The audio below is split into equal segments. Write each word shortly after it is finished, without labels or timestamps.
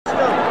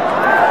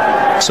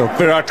So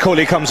Virat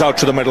Kohli comes out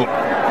to the middle.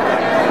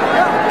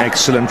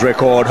 Excellent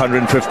record,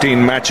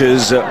 115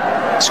 matches.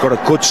 He's got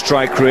a good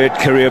strike rate,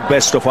 career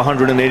best of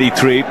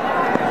 183.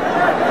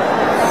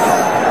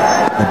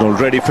 And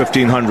already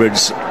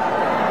 1500s.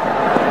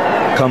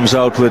 Comes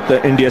out with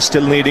India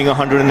still needing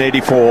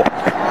 184.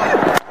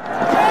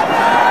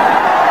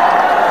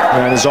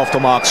 And is off the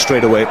mark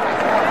straight away.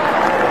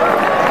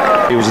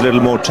 He was a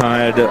little more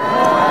tired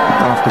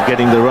after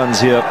getting the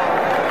runs here.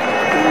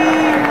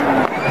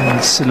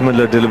 And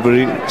similar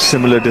delivery,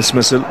 similar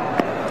dismissal.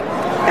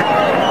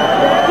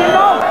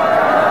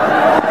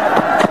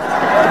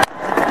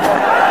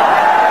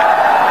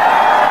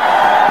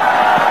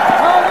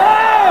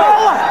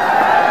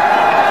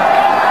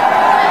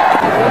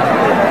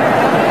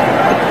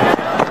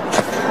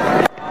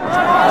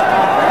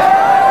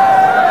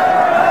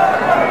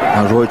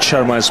 Rohit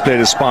Sharma has played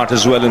his part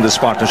as well in this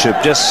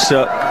partnership. Just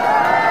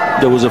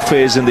there was a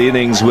phase in the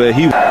innings where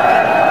he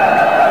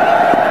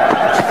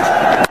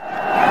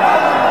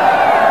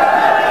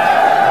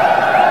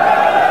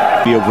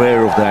be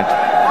aware of that.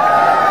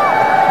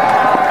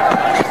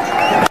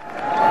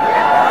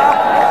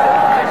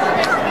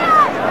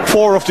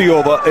 Four of the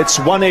over. It's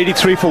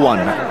 183 for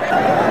one.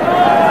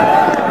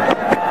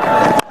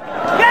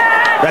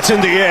 That's in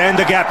the air, in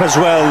the gap as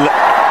well.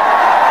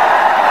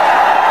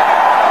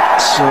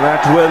 So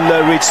that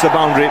will reach the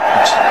boundary.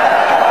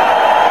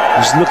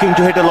 He's looking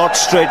to hit a lot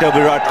straighter,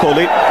 Virat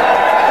Kohli.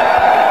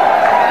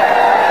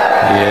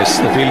 Yes,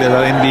 the fielders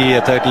are in the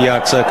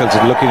 30-yard circles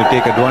and looking to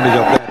take advantage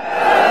of that.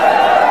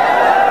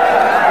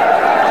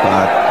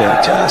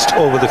 But just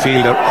over the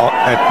fielder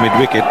at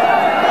mid-wicket.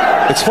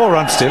 It's 4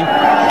 runs still.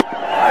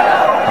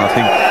 I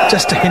think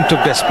just a hint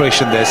of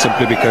desperation there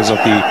simply because of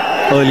the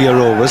earlier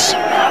overs,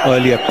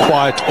 earlier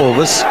quiet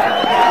overs,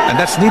 and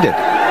that's needed.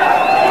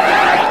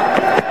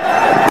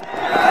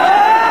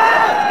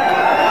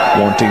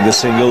 Wanting the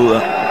single,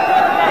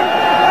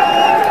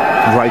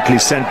 rightly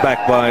sent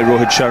back by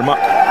Rohit Sharma.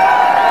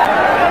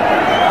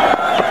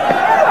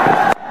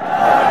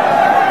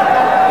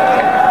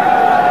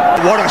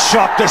 What a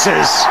shot this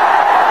is.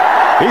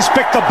 He's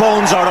picked the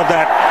bones out of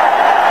that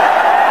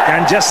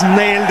and just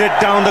nailed it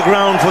down the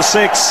ground for 6.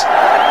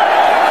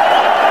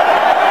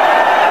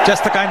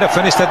 Just the kind of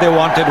finish that they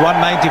wanted.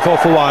 194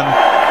 for 1.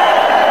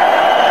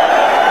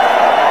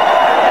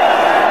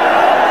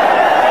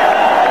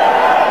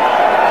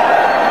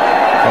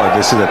 Oh,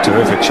 this is a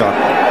terrific shot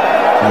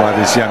by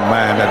this young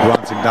man,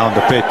 advancing down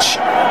the pitch,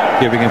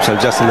 giving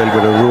himself just a little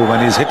bit of room, and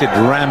he's hit it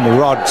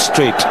ramrod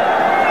straight.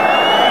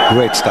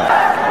 Great stuff.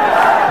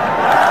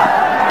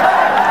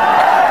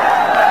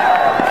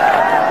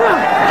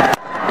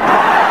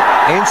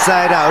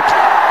 Inside out.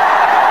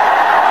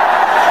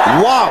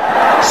 Wow,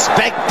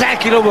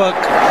 spectacular work.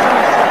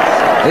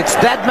 It's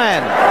that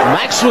man,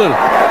 Maxwell.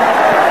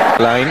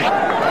 Line.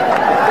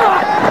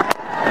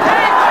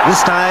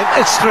 This time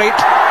it's straight.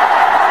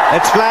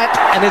 It's flat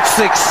and it's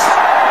 6.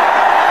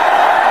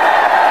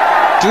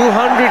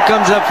 200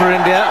 comes up for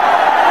India,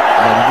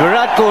 and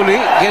Virat Kohli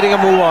getting a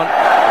move on.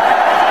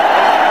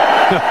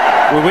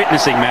 We're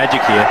witnessing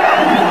magic here.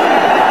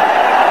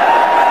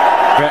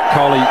 Virat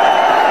Kohli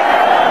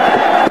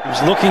was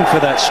looking for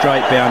that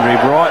straight boundary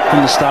right from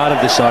the start of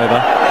this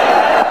over.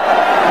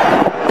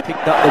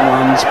 Picked up the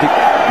ones,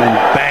 then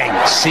bang,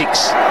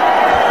 6.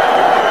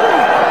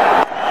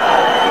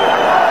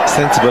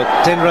 Sensible.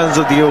 10 runs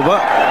of the over.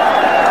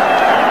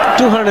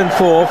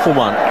 204 for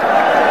 1.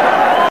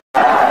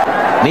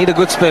 Need a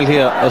good spell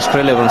here,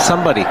 Australia, from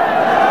somebody.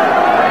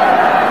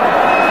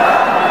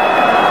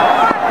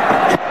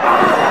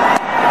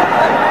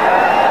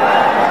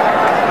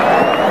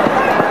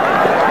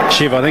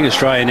 Shiv, I think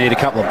Australia need a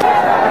couple of...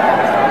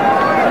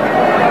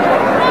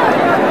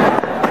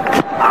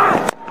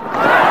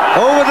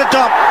 Over the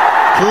top.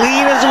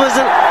 Clean as a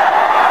whistle.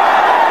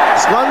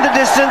 It's gone the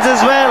distance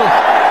as well.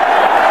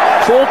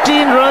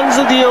 14 runs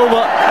of the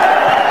over.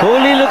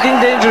 Kohli looking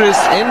dangerous.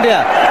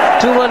 India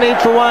 218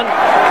 for 1.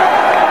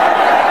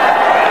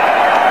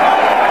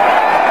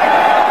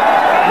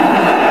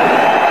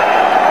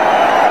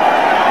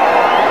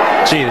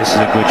 Gee, this is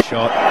a good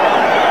shot.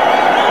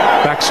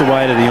 Backs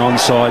away to the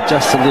onside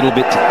just a little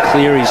bit to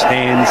clear his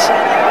hands.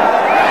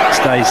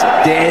 Stays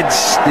dead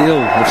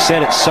still. We've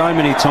said it so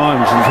many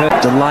times. We've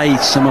heard delay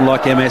someone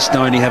like MS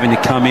Dhoni having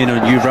to come in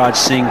on Yuvraj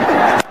Singh.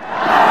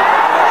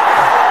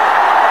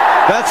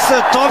 That's the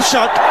top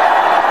shot.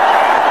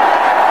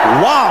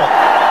 Wow.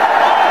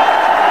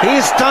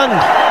 He's stunned.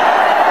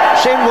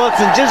 Shane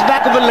Watson just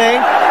back of a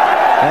leg,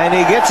 and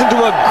he gets into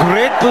a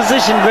great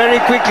position very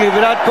quickly.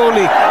 Virat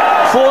Kohli,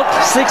 4th,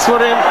 6th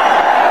for him.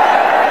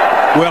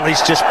 Well,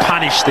 he's just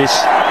punished this.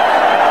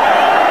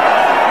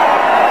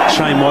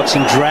 Shane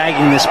Watson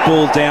dragging this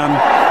ball down.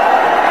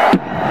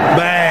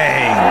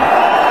 Bang!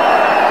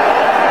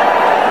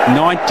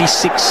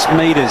 96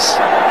 metres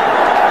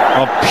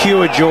of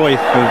pure joy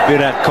for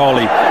Virat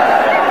Kohli.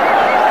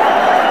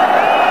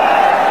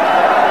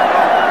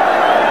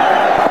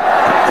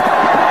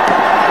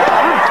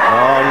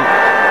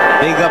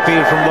 Big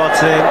appeal from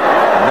Watson.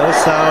 No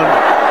sound.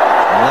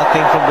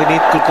 Nothing from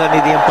Vineet Kulkarni,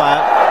 the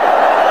umpire.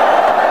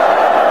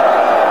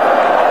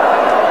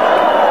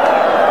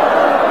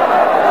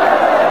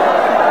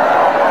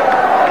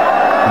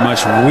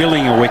 most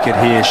willing a wicket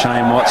here,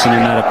 Shane Watson, in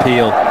that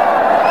appeal.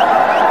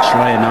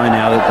 Australia know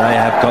now that they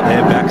have got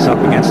their backs up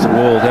against the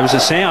wall. There was a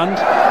sound.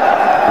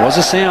 There was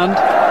a sound.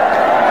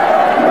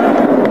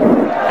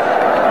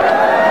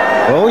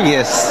 Oh,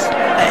 yes.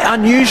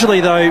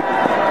 Unusually, though,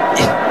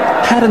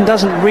 Haddon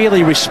doesn't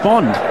really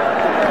respond.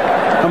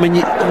 I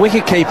mean,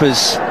 wicket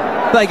keepers,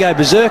 they go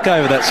berserk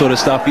over that sort of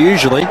stuff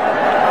usually.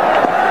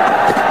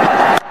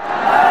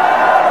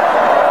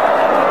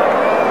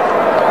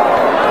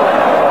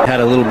 Had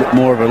a little bit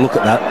more of a look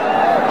at that.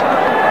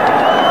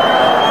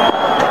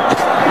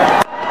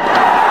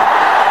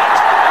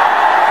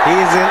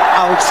 He's in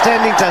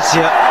outstanding touch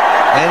here,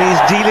 and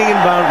he's dealing in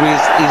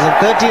boundaries. He's on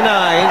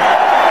 39.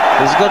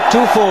 He's got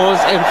 2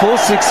 4s and 4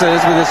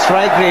 6s with a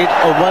strike rate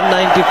of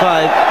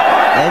 195,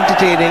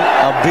 entertaining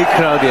a big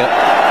crowd here.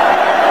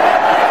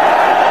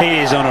 He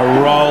is on a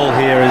roll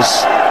here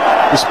as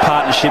this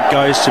partnership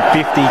goes to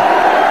 50.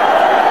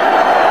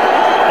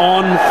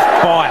 On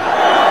fire.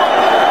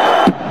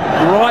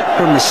 Right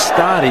from the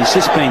start, he's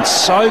just been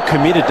so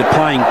committed to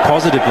playing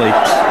positively.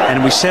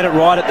 And we said it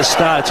right at the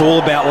start, it's all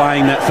about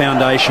laying that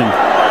foundation.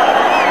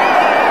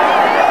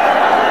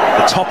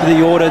 The top of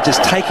the order,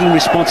 just taking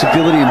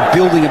responsibility and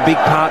building a big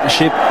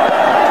partnership,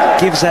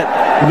 gives that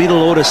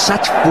middle order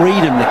such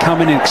freedom to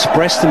come in and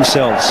express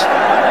themselves.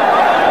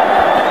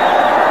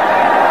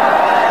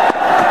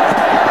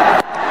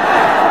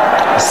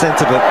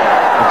 Sensible.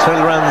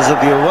 12 runs of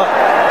the over.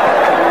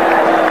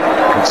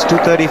 It's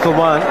 230 for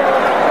 1.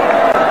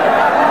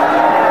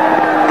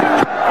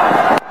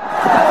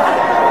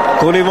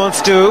 Kohli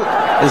wants to.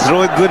 Is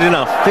Rohit good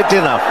enough? Fit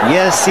enough?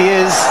 Yes, he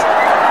is.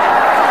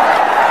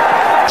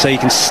 So you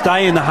can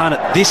stay in the hunt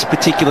at this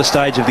particular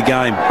stage of the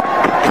game.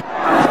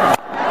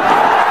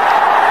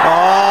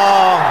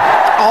 Oh,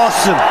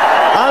 awesome.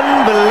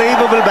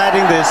 Unbelievable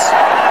batting this.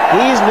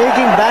 He's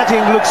making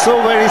batting look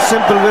so very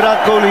simple.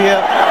 Virat Kohli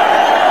here.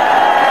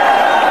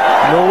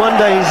 No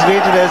wonder he's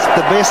rated as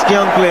the best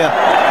young player.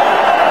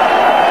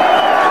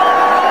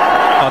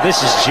 Oh,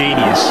 this is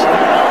genius.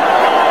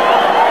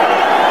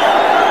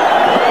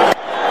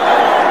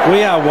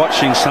 We are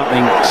watching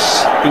something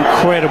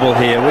incredible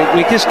here.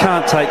 We just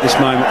can't take this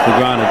moment for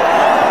granted.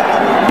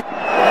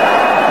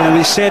 And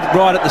we said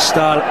right at the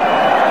start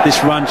of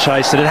this run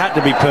chase that it had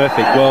to be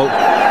perfect. Well,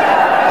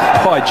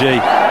 by gee.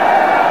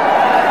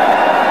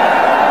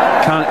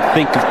 Can't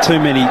think of too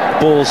many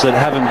balls that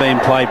haven't been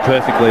played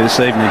perfectly this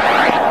evening.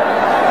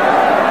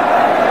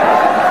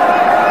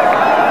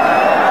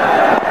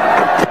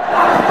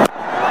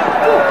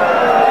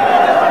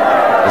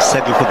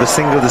 Settle for the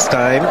single this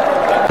time.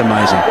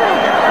 Amazing.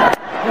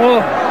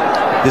 Oh.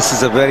 This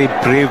is a very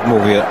brave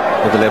move here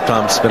for the left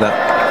arm spinner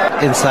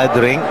inside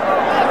the ring.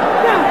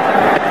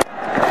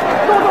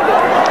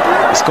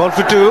 It's called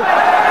for 2.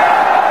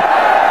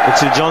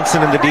 Mitchell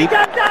Johnson in the deep.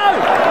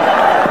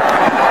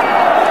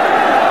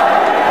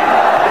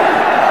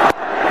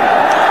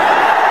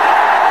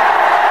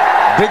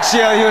 Big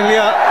share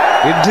here.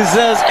 It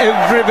deserves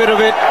every bit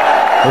of it.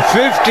 A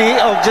 50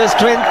 of just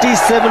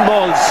 27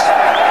 balls.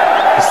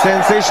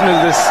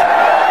 Sensational this.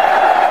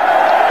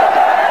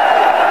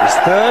 His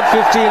third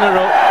 50 in a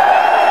row.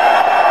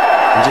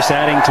 And just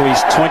adding to his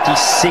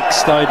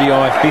 26th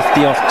ODI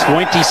 50 off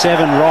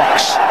 27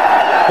 rocks.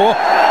 Oh.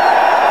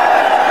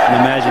 And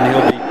imagine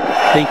he'll be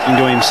thinking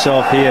to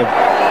himself here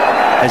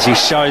as he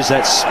shows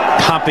that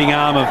pumping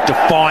arm of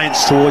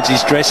defiance towards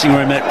his dressing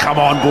room that, come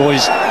on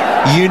boys,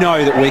 you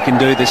know that we can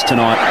do this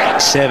tonight.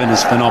 7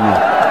 is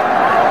phenomenal.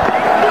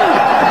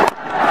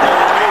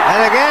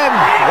 And again,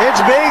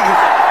 it's big.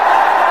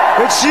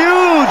 It's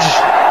huge.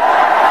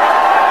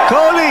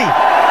 Kohli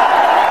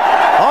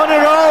on a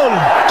roll.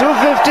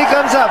 250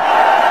 comes up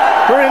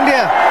for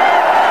India.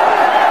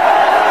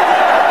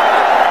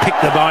 Pick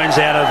the bones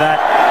out of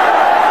that.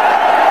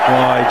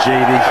 Oh, gee,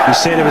 he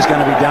said it was going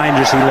to be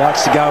dangerous. He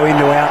likes to go in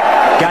to out.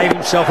 Gave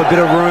himself a bit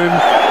of room.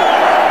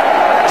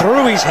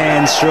 Threw his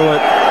hands through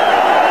it.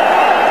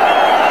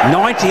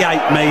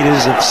 98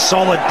 metres of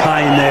solid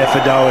pain there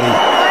for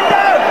Doherty.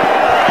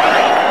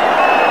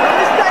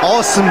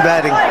 Awesome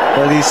batting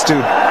by these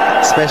two,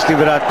 especially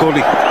Virat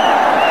Kohli.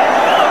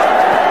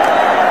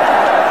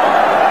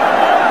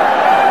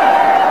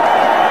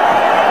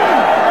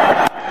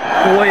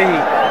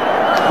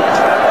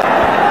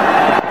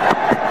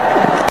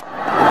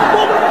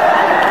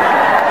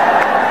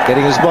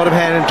 Getting his bottom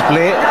hand into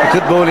play.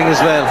 Good bowling as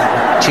well.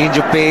 Change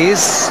of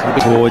pace.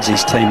 Towards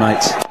his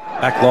teammates.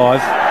 Back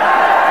live.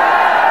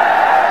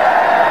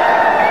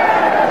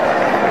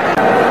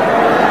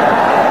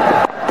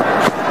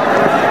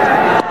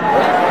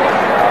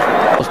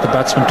 The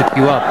batsman to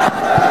queue up.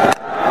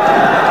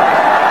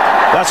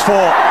 That's 4.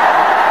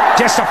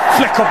 Just a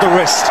flick of the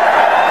wrist.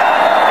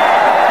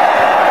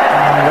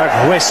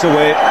 That wrist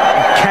away.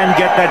 Can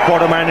get that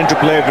bottom hand into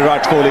play,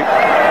 Virat Kohli.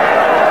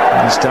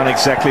 He's done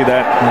exactly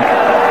that.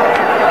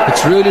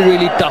 It's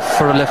really tough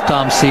for a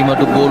left-arm seamer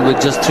to bowl with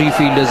just 3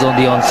 fielders on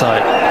the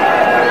onside.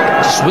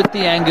 Just with the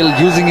angle,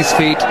 using his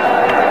feet,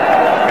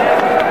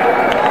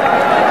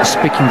 just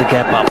picking the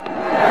gap up.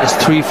 There's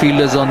 3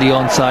 fielders on the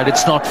onside.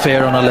 It's not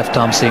fair on a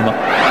left-arm seamer.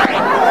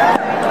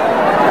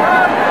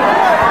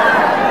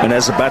 And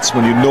as a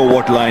batsman, you know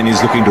what line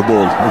he's looking to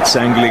bowl. It's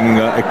angling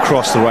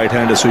across the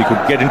right-hander, so he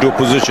could get into a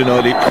position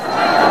early.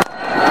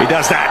 He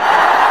does that.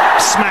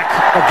 Smack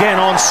again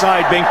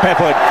onside, being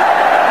peppered.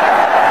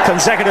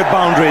 Consecutive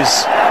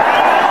boundaries.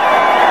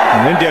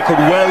 And India could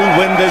well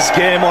win this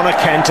game on a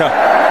canter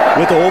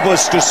with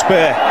overs to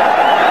spare.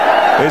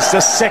 It's the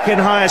second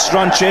highest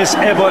run chase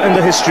ever in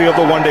the history of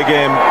the one-day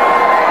game.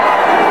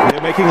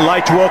 They're making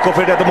light work of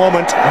it at the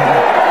moment.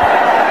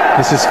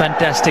 This is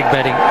fantastic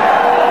batting.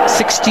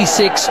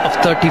 66 of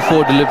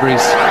 34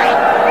 deliveries.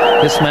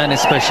 This man is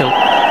special.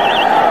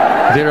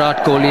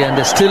 Virat Kohli, and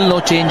there's still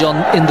no change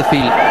in the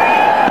field.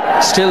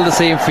 Still the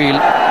same field.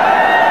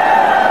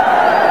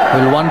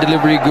 Will one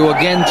delivery go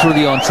again through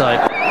the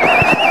onside?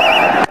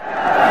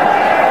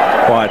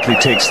 Quietly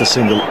takes the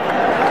single.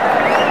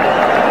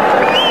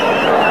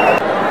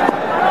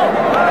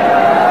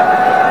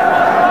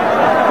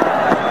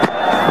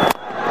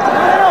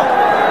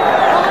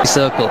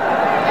 Circle.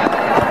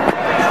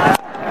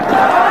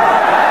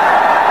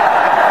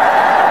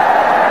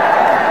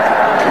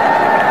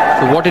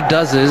 So what it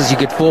does is you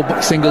get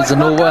 4 singles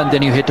and over, and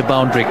then you hit a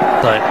boundary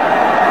side.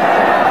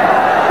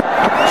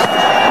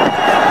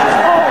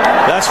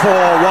 That's 4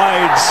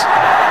 wides.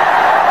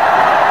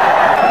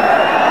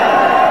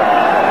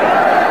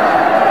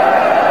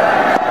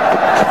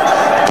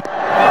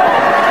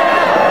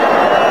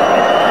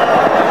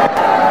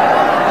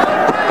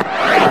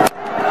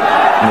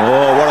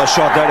 Oh, what a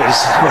shot that is.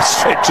 Went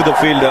straight to the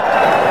fielder.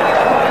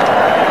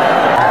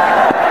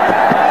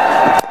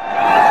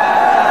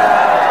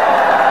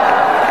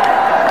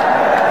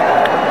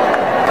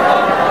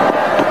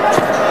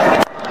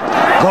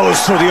 Goes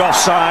through the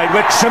offside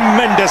with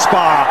tremendous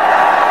power.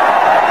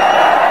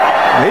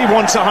 He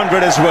wants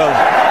 100 as well.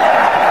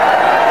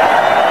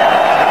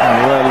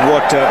 Well,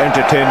 what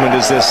entertainment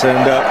is this? And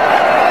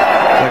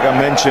like I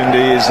mentioned,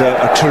 he is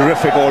a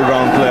terrific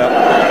all-round player.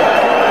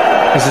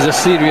 This is a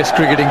serious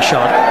cricketing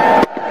shot.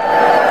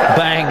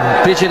 Bang,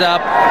 pitch it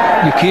up.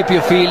 You keep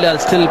your field, I'll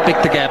still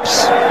pick the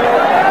gaps.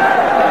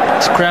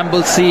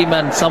 Scramble seam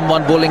and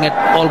someone bowling at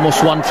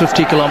almost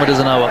 150 kilometers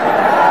an hour.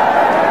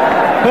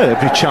 Well,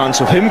 every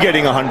chance of him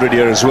getting 100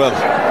 here as well.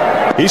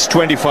 He's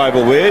 25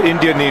 away.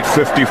 India need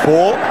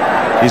 54.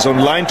 He's on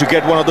line to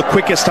get one of the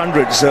quickest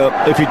hundreds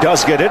if he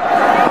does get it.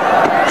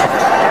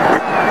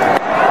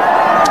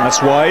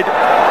 That's wide.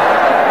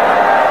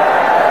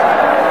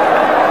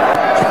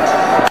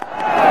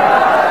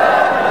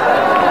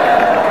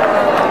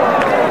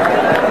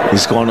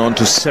 He's gone on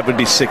to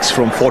 76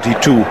 from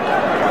 42.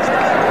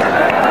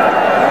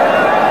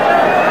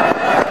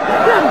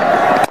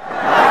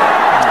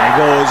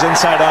 Goes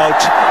inside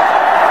out.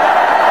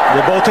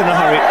 They're both in a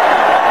hurry.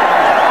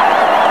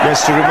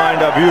 Just to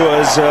remind our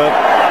viewers,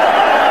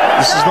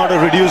 this is not a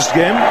reduced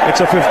game,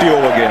 it's a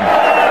 50-over game.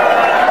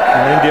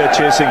 And India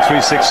chasing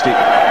 360.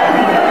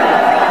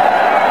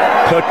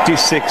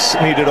 36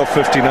 needed of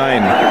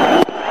 59. A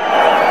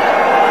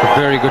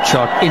very good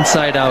shot,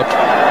 inside out.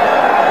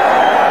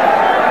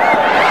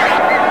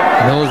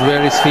 Knows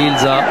where his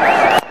fields are.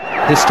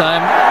 This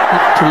time,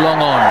 too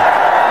long on.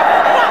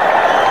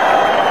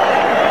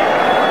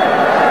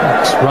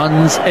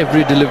 Runs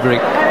every delivery,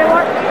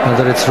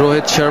 whether it's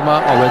Rohit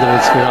Sharma or whether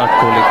it's Virat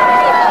Kohli.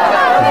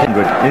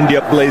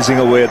 India blazing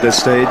away at this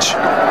stage.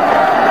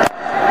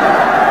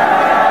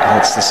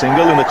 That's the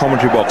single in the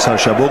commentary box.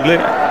 Harsha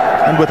Bogle,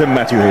 and with him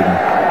Matthew Hayden.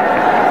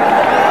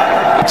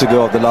 To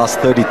go of the last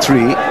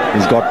 33,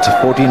 he's got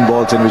 14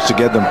 balls in which to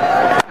get them.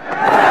 Now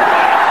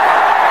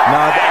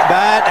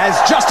that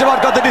has just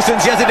about got the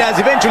distance. Yes, it has.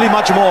 Eventually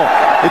much more.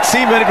 It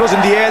seemed when it was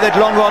in the air that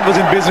long on was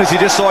in business. He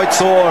just saw it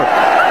soar.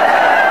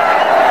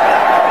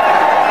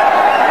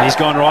 He's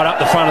gone right up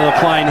the front of the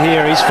plane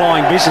here. He's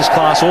flying business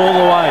class all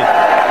the way.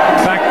 In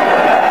fact,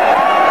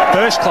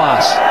 first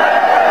class.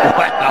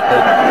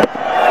 Wow.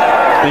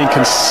 Been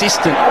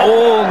consistent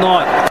all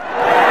night.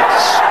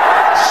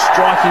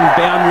 Striking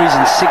boundaries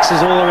and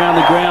sixes all around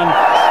the ground.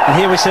 And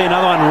here we see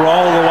another one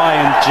roll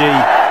away. And gee,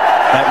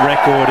 that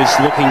record is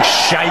looking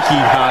shaky,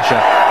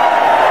 Harsha.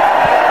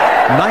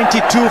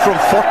 92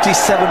 from 47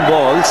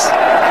 balls.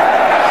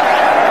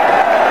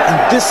 And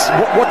this,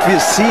 what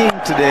we're seeing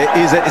today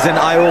is an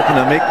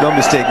eye-opener. Make no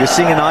mistake, we're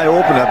seeing an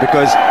eye-opener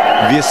because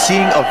we're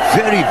seeing a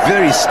very,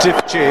 very stiff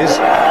chase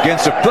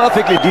against a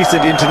perfectly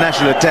decent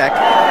international attack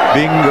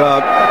being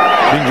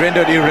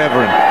rendered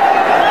irreverent.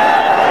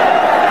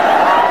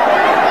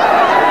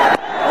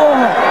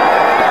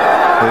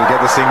 He'll get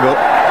the single.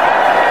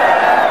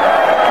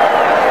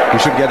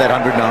 We should get that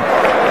 100 now.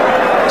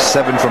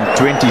 7 from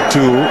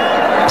 22.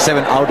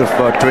 7 out of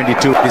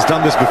 22. He's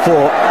done this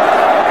before.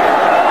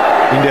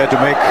 India to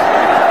make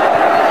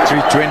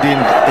 320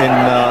 in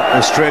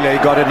Australia. He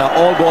got it now.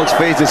 All balls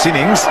face this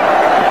innings.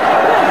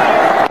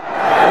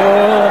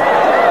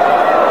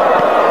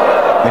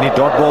 Any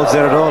dot balls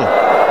there at all?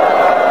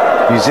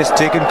 He's just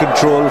taken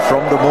control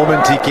from the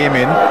moment he came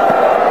in.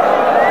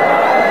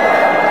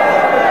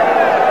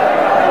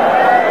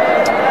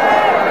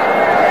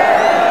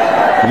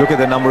 Look at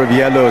the number of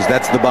yellows.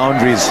 That's the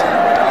boundaries.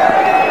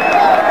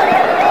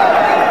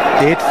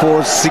 8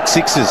 4s, 6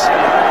 6s.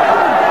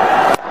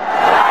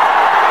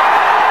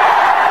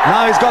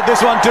 Now he's got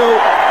this one too.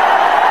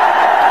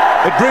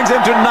 It brings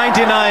him to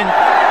 99.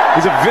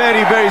 He's a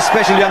very, very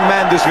special young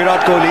man, this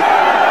Virat Kohli.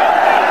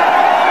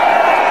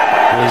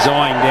 He's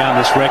eyeing down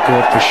this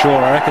record for sure.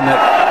 I reckon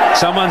that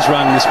someone's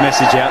rung this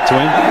message out to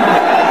him.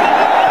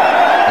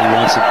 He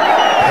wants a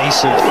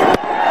piece of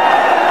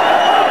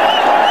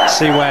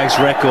Sehwag's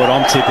record,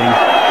 I'm tipping.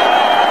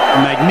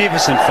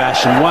 Magnificent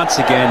fashion, once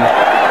again.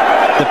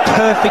 The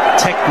perfect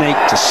technique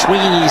to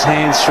swinging his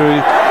hands through,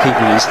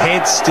 keeping his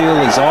head still,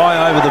 his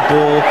eye over the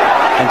ball,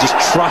 and just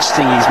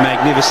trusting his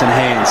magnificent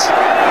hands.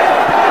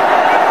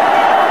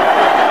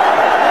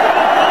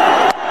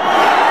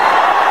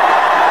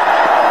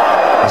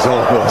 He's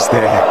almost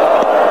there.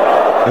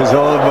 There's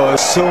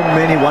almost so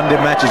many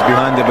one-day matches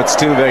behind them, but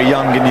still very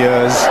young in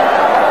years.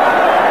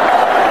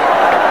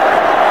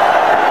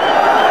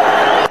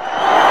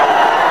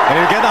 And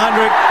he'll get the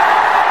 100.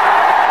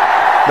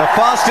 The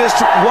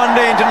fastest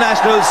one-day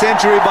international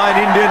century by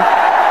an Indian.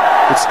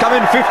 It's come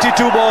in 52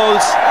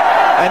 balls,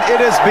 and it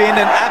has been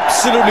an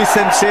absolutely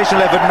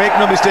sensational effort. Make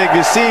no mistake,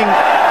 we're seeing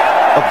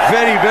a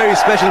very, very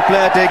special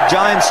player take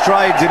giant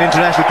strides in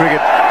international cricket.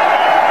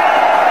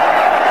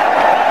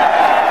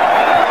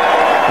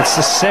 It's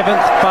the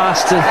 7th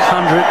fastest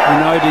 100 in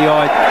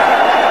ODI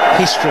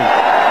history.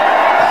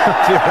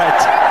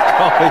 Virat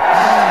Kohli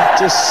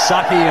just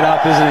sucking it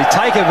up, isn't he?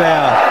 Take a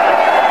bow.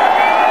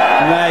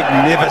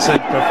 Magnificent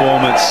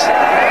performance.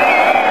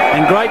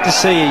 And great to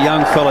see a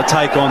young fella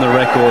take on the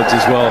records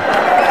as well.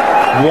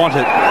 Want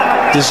it,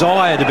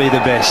 desire to be the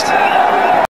best.